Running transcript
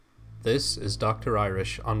This is Dr.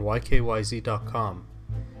 Irish on YKYZ.com,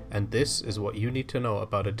 and this is what you need to know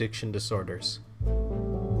about addiction disorders.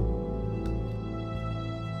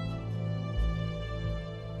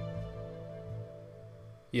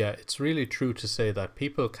 Yeah, it's really true to say that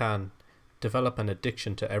people can develop an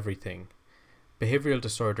addiction to everything. Behavioral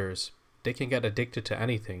disorders, they can get addicted to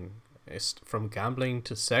anything, from gambling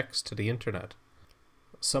to sex to the internet.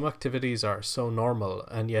 Some activities are so normal,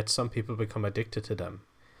 and yet some people become addicted to them.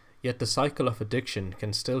 Yet the cycle of addiction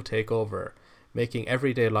can still take over, making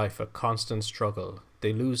everyday life a constant struggle.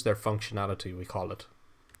 They lose their functionality, we call it.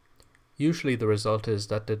 Usually the result is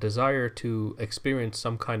that the desire to experience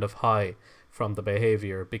some kind of high from the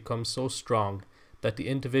behavior becomes so strong that the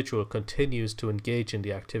individual continues to engage in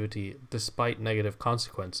the activity despite negative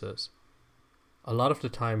consequences. A lot of the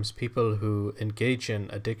times people who engage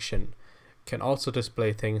in addiction can also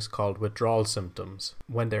display things called withdrawal symptoms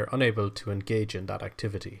when they're unable to engage in that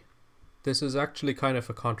activity. This is actually kind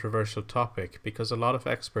of a controversial topic because a lot of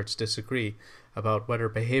experts disagree about whether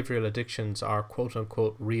behavioral addictions are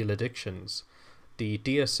quote-unquote real addictions. The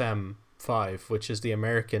DSM-5, which is the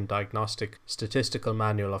American Diagnostic Statistical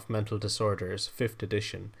Manual of Mental Disorders, 5th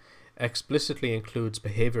edition, explicitly includes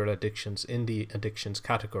behavioral addictions in the addictions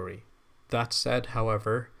category. That said,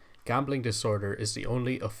 however, gambling disorder is the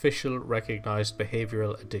only official recognized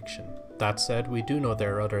behavioral addiction. That said, we do know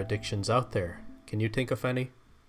there are other addictions out there. Can you think of any?